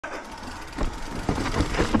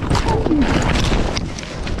Come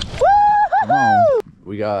on.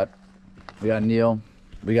 We got Neil,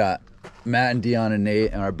 we got Matt and Dion and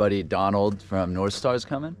Nate and our buddy Donald from North Stars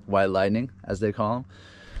coming. White Lightning, as they call him.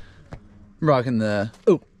 I'm rocking the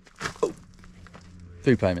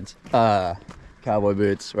 3 Pymans. Cowboy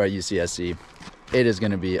boots. We're at UCSC. It is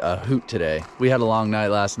going to be a hoot today. We had a long night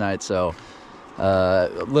last night, so a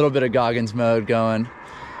little bit of Goggins mode going.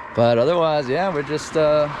 But otherwise, yeah, we're just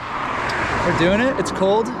we're doing it. It's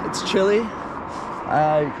cold. It's chilly.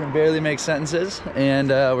 I can barely make sentences, and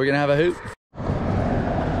we're gonna have a hoot.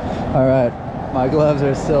 All right, my gloves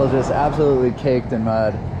are still just absolutely caked in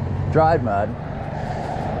mud, dried mud.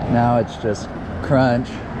 Now it's just crunch.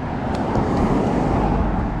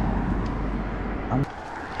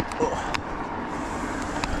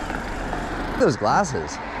 Look at those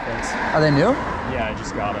glasses. Thanks. Are they new? Yeah, I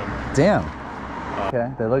just got them. Damn. Okay,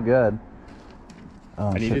 they look good.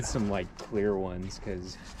 Oh, I needed some like clear ones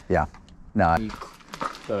because yeah, no.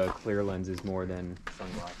 The clear lens is more than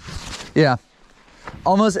sunglasses. Yeah,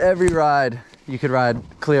 almost every ride you could ride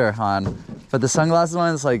clear on, but the sunglasses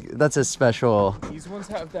ones, like, that's a special. These ones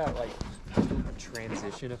have that like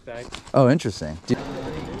transition effect. Oh, interesting. Good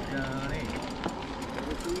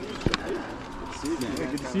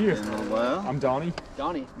to see you. Well, I'm Donnie.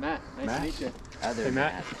 Donnie, Matt, nice to meet you. Hey,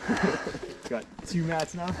 Matt. Got 2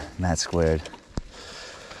 Matts now. Matt squared.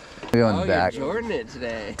 We're going back. You're Jordan it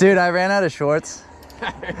today. Dude, I ran out of shorts.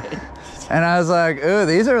 And I was like, ooh,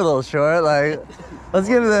 these are a little short. Like, let's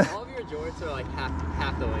give the. All of your jorts are like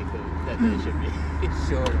half the length that they should be.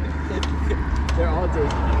 Short. They're all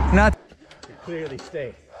dated. Not. Clearly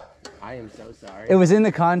stay. I am so sorry. It was in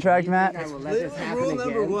the contract, Matt. I will let this happen Rule again.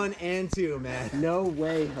 number 1 and 2, man. No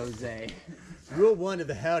way, Jose. Rule 1 of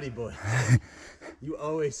the Howdy Boys. You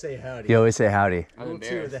always say howdy. You always say howdy. I'm Rule 2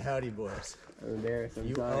 of embarrassed. the Howdy Boys. I'm embarrassed. I'm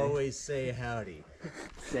You sorry. always say howdy.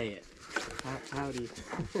 Say it. Howdy.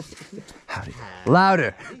 Howdy.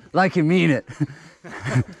 Louder, like you mean it.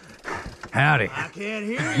 Howdy. I can't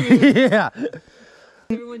hear you. Yeah.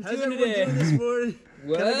 Everyone How's doing everyone today? doing this morning?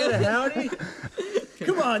 What? Can I get a howdy?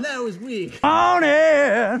 Come on, that was weak. On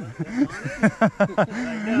it.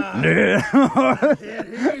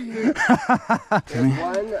 There's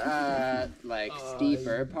one like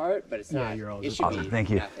steeper part, but it's not. It should Awesome, be thank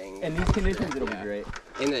you. nothing. In these conditions, it'll be great.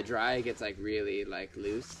 In the dry, it gets like really like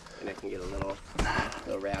loose, and it can get a little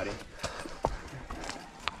rowdy.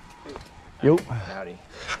 Yo. Howdy.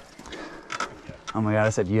 Oh my God, I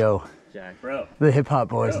said yo. Jack. Bro. The hip hop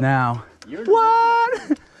boys now. You're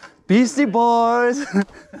What? Beastie Boys.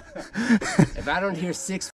 If I don't hear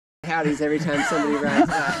 6 howdies every time somebody rides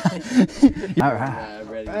by, All right.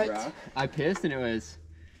 ready to rock. I pissed and it was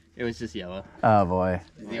just yellow. Oh boy.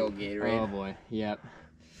 The old Gatorade. Oh boy. Yep.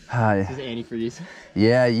 Hi. This is antifreeze.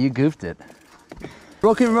 Yeah, you goofed it.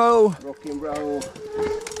 Rock and roll. Rock and roll.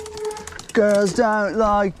 Girls don't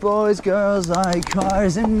like boys, girls like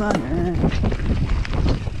cars and money.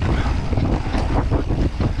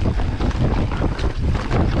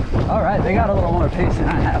 All right, they got a little more pace than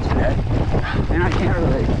I have today. And I can't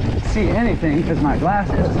really see anything because my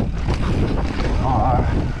glasses are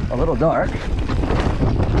a little dark.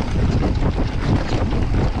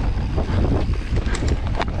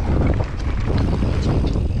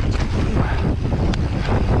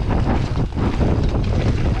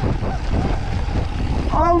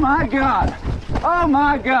 Oh my God! Oh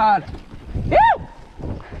my God! Woo!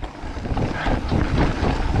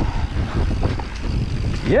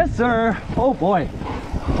 Yes, sir. Oh boy.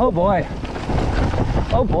 Oh boy.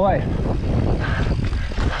 Oh boy.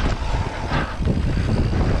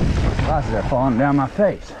 Glasses are falling down my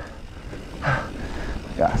face.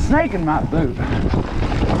 Got a snake in my boot.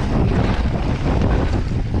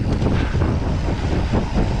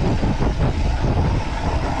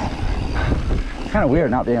 It's kind of weird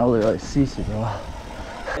not being able to really see super well.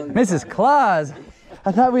 Mrs. Claus,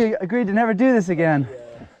 I thought we agreed to never do this again.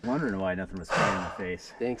 Wondering why nothing was flying in the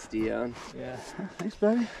face. Thanks, Dion. Yeah. Thanks,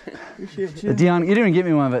 buddy. Appreciate you. Dion, you didn't even get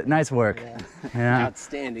me one, but nice work. Yeah.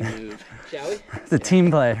 Outstanding move. Shall we? It's a team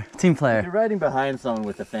player. Team You're player. riding behind someone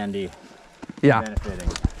with a Fendi. Yeah. Benefiting.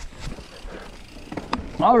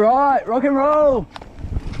 All right, rock and roll.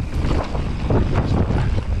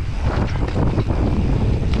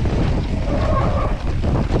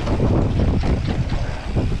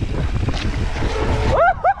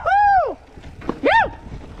 Woo-hoo-hoo! Yeah!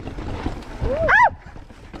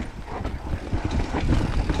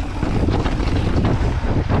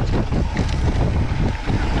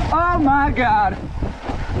 Ah! Oh my God.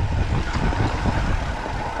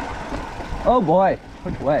 Oh boy,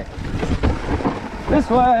 which way? This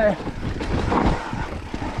way.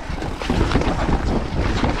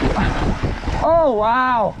 Oh,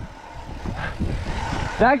 wow.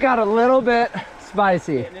 That got a little bit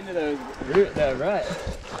spicy. Getting into the rut.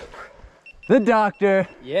 The doctor.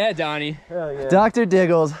 Yeah, Donnie. Hell yeah. Dr.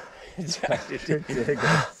 Diggles.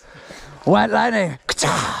 White lightning.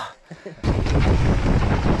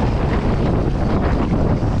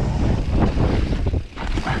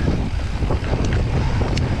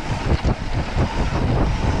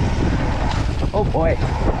 Oh boy,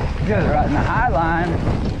 you guys are right in the high line.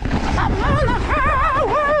 I'm on the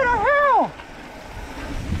highway to hell.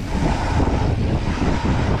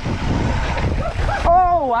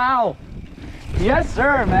 Oh wow. Yes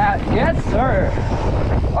sir, Matt. Yes sir.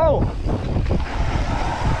 Oh.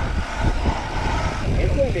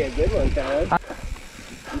 It's gonna be a good one, Tyler.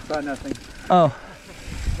 You saw nothing. Oh.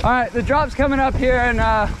 All right, the drop's coming up here in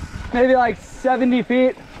maybe like 70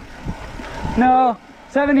 feet. No,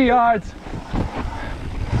 70 yards.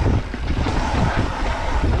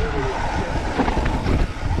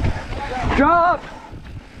 Drop!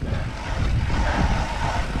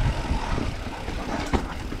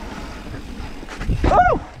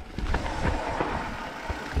 Oh!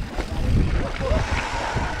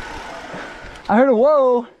 I heard a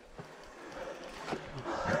whoa.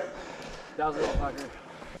 That was a little fucker.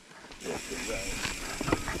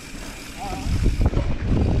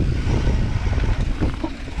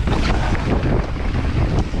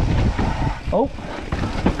 Oh.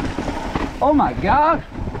 Oh my God.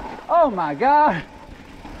 Oh my God.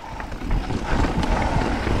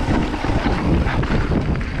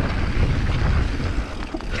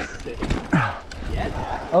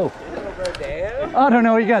 Oh. I don't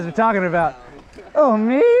know what you guys are talking about. Oh,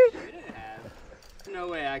 me? No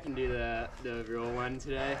way I can do the real one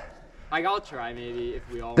today. Like, I'll try maybe if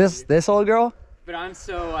we all This old girl? But I'm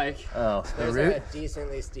so like, Oh, There's a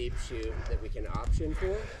decently steep chute that we can option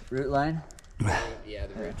for. root line? Yeah,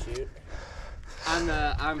 the root chute.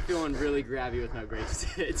 I'm feeling really grabby with my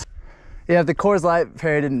braces. Yeah, if the Coors Light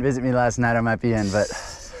Ferry didn't visit me last night, I might be in, but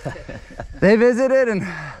they visited and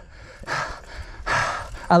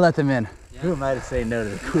I let them in. Who am I to say no to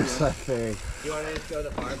the Cruz Ferry? Do you want to just go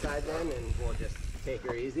the far side then, and we'll just take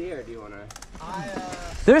her easy, or do you want to?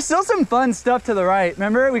 There's still some fun stuff to the right.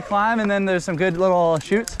 Remember, we climb and then there's some good little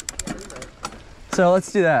chutes. So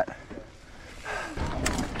let's do that.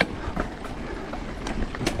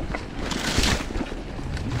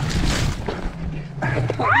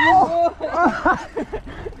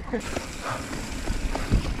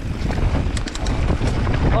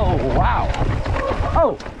 Oh, wow.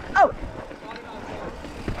 Oh, oh.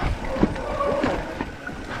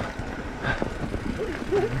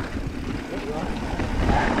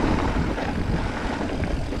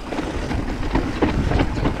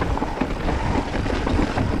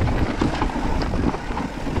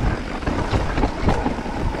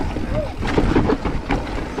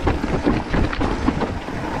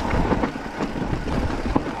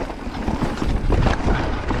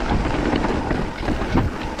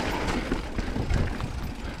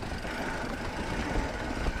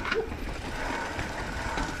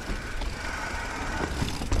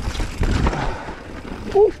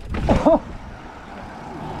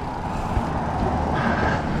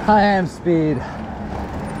 I am speed.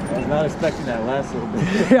 I was not expecting that last little bit.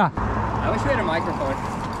 Yeah. I wish we had a microphone.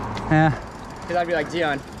 Yeah. Cause I'd be like,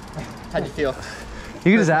 Dion, how'd you feel?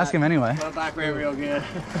 You can just ask him anyway. Went back real good.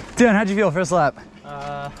 Dion, how'd you feel first lap?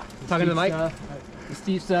 Talking to the mic. The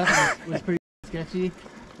steep stuff was pretty sketchy.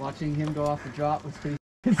 Watching him go off the drop was pretty.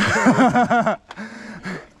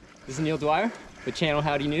 This is Neil Dwyer with Channel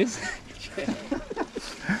Howdy News.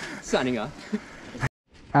 Signing off.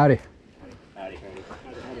 Howdy. Howdy.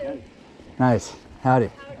 Nice. Howdy.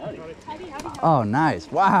 Oh, nice.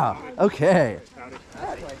 Wow. Okay.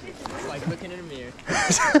 It's like looking in a mirror.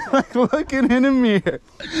 Like looking in a mirror.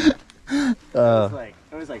 It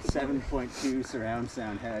was like 7.2 surround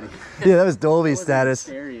sound howdy. Yeah, that was Dolby status.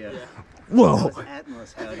 Stereo. Whoa.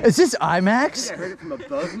 Atmos howdy. Is this IMAX? I heard it from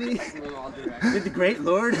above me. Did the great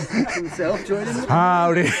Lord himself join in?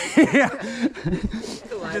 Howdy. Yeah.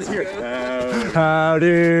 Just hear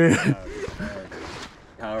Howdy.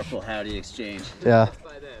 powerful howdy exchange. Yeah.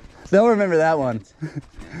 They'll remember that one.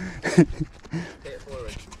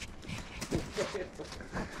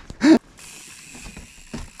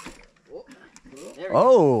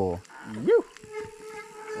 Oh.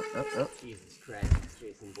 Jesus Christ,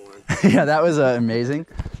 Jason Bourne. Yeah, that was amazing.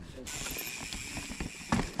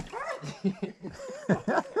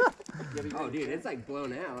 Oh, dude, it's like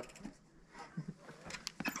blown out.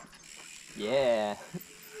 Yeah.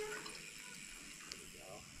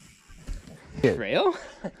 Good. Trail?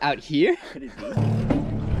 Out here?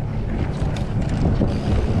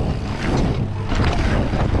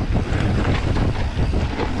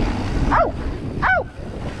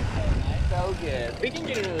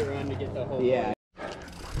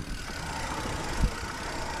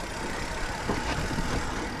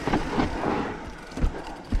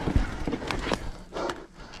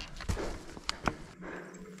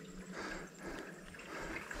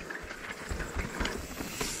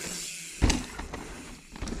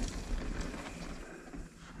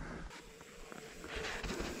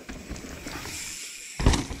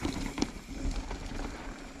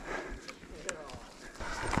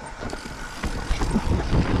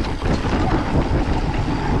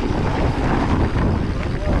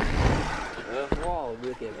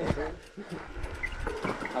 looking at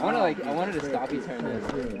I wanted to stop you turn this.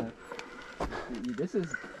 This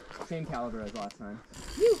is same caliber as last time.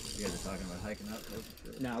 You guys are talking about hiking up?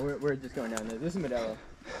 No, we're just going down there. This is Modelo.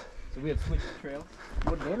 So we have switched trails.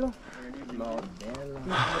 Modelo?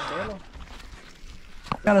 Modelo.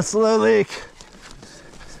 Got a slow leak.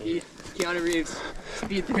 Speed. Keanu Reeves.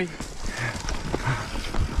 Speed 3.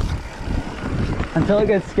 Until it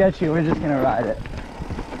gets sketchy, we're just gonna ride it.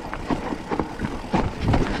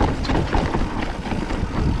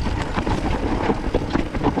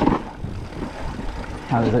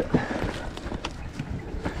 How is it?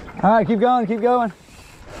 All right, keep going, keep going.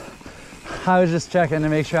 I was just checking to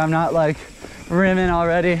make sure I'm not like rimming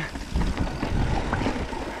already.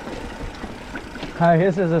 All right,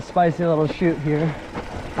 this is a spicy little chute here.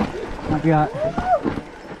 I've got.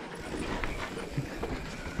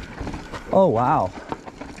 Oh wow.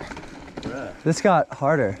 This got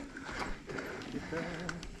harder.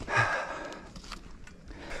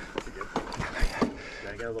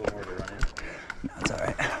 Gotta get a little more to run in. No, it's all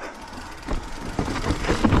right.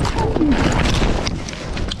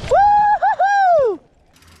 Woo!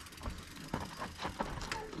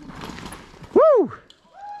 Woo!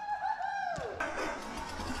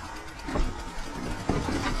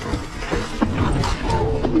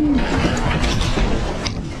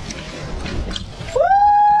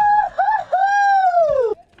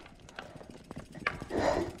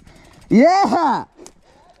 Yeah!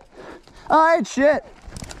 All right, shit.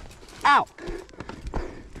 Ow.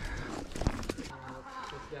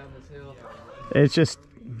 It's just,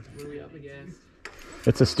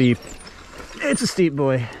 it's a steep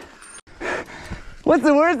boy. What's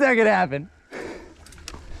the worst that could happen?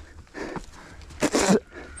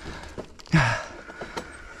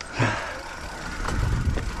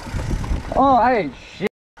 Oh, I ain't shit.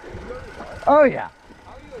 Oh yeah.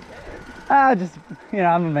 Just, you know,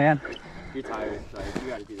 I'm a man. You're tired. Like, you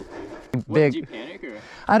gotta do this. Big. Did you panic or?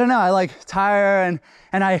 I don't know. I like tire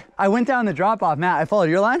and I went down the drop off. Matt, I followed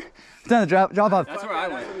your line. Down the drop off. That's where I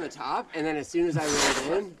went. from the top, and then as soon as I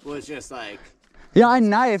rolled in, was just like. Yeah, I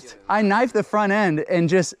knifed the front end and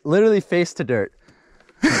just literally face to dirt.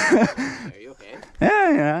 Are you okay?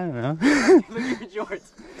 Yeah, I don't know. Look at your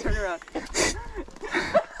jorts. Turn around.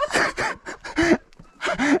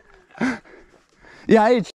 Yeah, I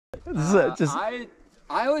ate shit. Just I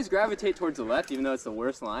always gravitate towards the left, even though it's the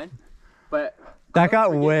worst line. But that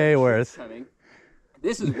got way worse. Coming.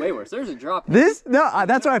 This is way worse. There's a drop. This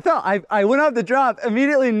that's what I felt. I went up the drop,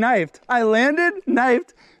 immediately knifed. I landed,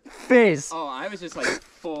 knifed, face. Oh, I was just like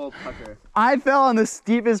full pucker. I fell on the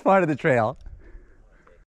steepest part of the trail.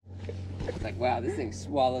 It's like, wow, this thing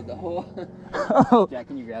swallowed the whole. Oh. Jack,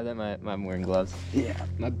 can you grab that? I'm wearing gloves. Yeah.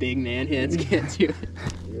 My big man hands can't do it.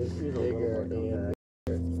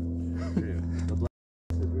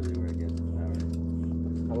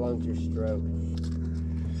 How long's your stroke?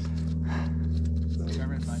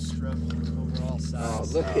 Determines my stroke overall size. Oh,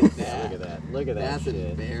 look at that. Look at that. Look at that. That's shit.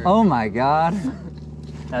 embarrassing. Oh my God.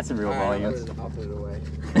 That's a real All right, volume. I'll put it away.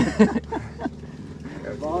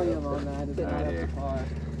 Volume on that is not up to par.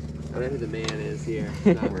 I know who the man is here.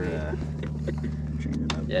 Not me.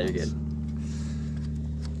 Yeah, you're good.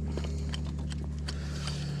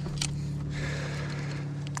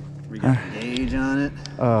 We got a gauge on it.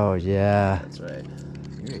 Oh yeah. That's right.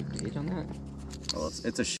 You got a gauge on that? Well,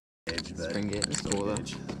 it's a gauge, but Spring gauge. That's spring cool though.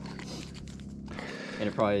 gauge. And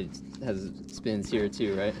it probably has spins here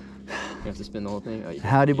too, right? You have to spin the whole thing. Oh, you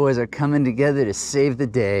Howdy boys are coming together to save the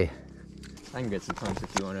day. I can get some pumps if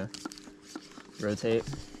you want to rotate.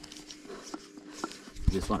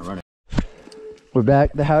 You just want to run it. We're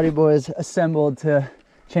back. The Howdy boys assembled to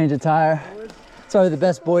change a tire. It's probably the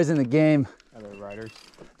best boys in the game. Are they riders?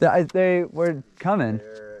 They were coming.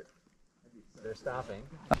 They're stopping.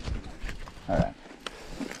 All right.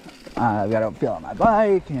 I've got to feel on my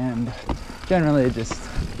bike and generally just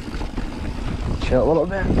chill a little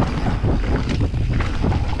bit.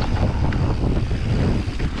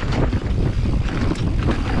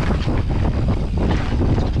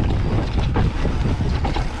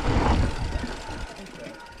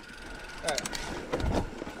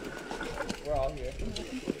 We're all here.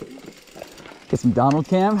 Get some Donald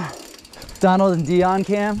cam. Donald and Dion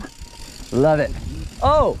cam. Love it.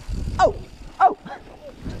 Oh, oh, oh.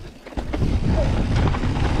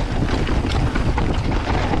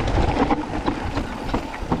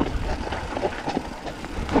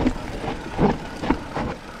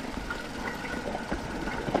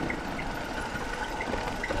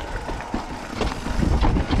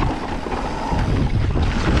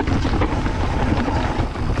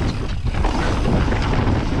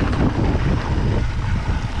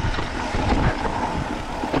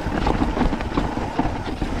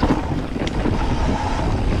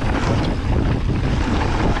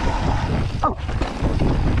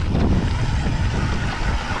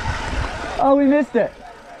 we missed it.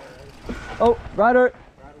 Oh, Ryder.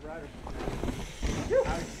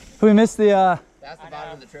 We missed the, That's the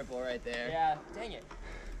bottom of the triple right there. Yeah, dang it.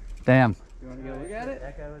 damn. You want to go look at it?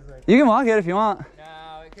 That guy was like, You can walk it if you want.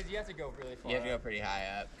 No, because you have to go really far. You have to go pretty high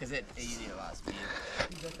up because you need a lot of speed.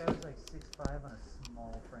 that guy was like 6'5" on a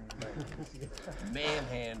small frame.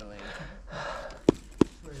 Manhandling.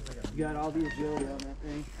 You got all the agility on that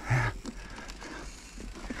thing.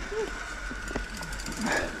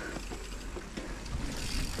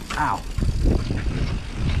 Ow.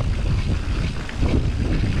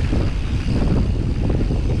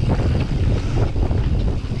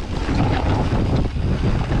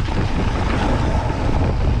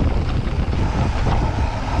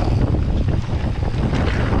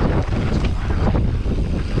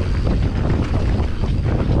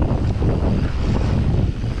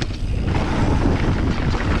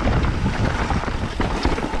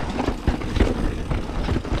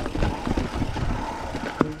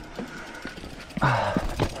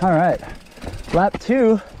 All right, lap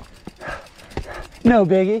 2, no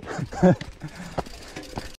biggie. All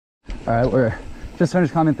right, we're just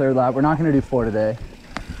finished climbing 3rd lap. We're not gonna do 4 today.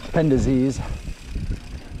 Pen disease.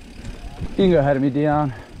 You can go ahead of me,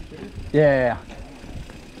 Dion. Yeah.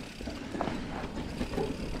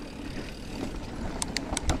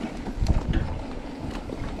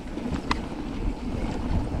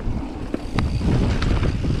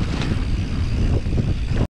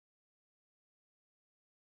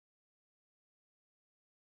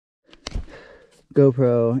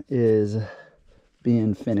 GoPro is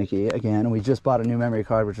being finicky again. We just bought a new memory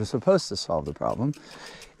card, which was supposed to solve the problem.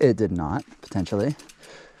 It did not, potentially.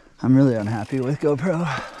 I'm really unhappy with GoPro.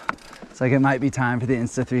 It's like it might be time for the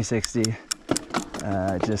Insta360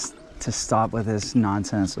 just to stop with this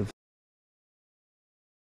nonsense of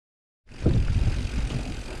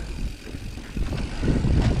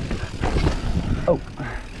oh.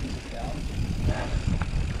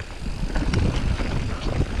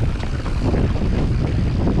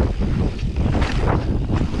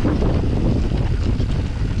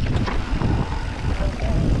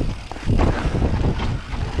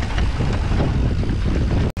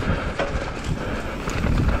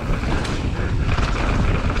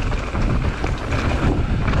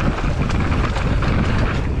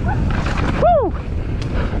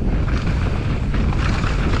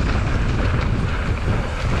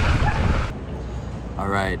 All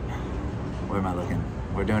right, where am I looking?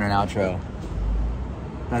 We're doing an outro.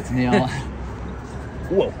 That's Neil.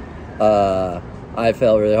 Whoa. I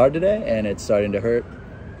fell really hard today and it's starting to hurt,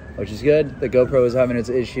 which is good. The GoPro is having its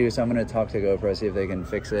issue, so I'm gonna talk to GoPro, see if they can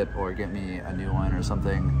fix it or get me a new one or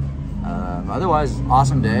something. Otherwise,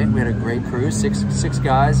 awesome day. We had a great cruise, six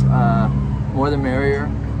guys, more the merrier.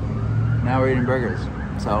 Now we're eating burgers.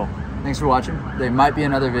 So thanks for watching. There might be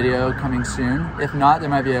another video coming soon. If not, there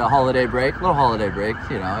might be a holiday break, little holiday break.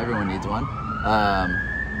 You know, everyone needs one.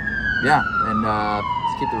 Yeah, and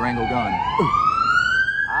let's keep the wrangle going.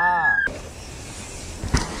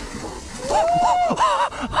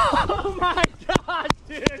 Oh my god,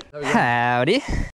 dude! Howdy.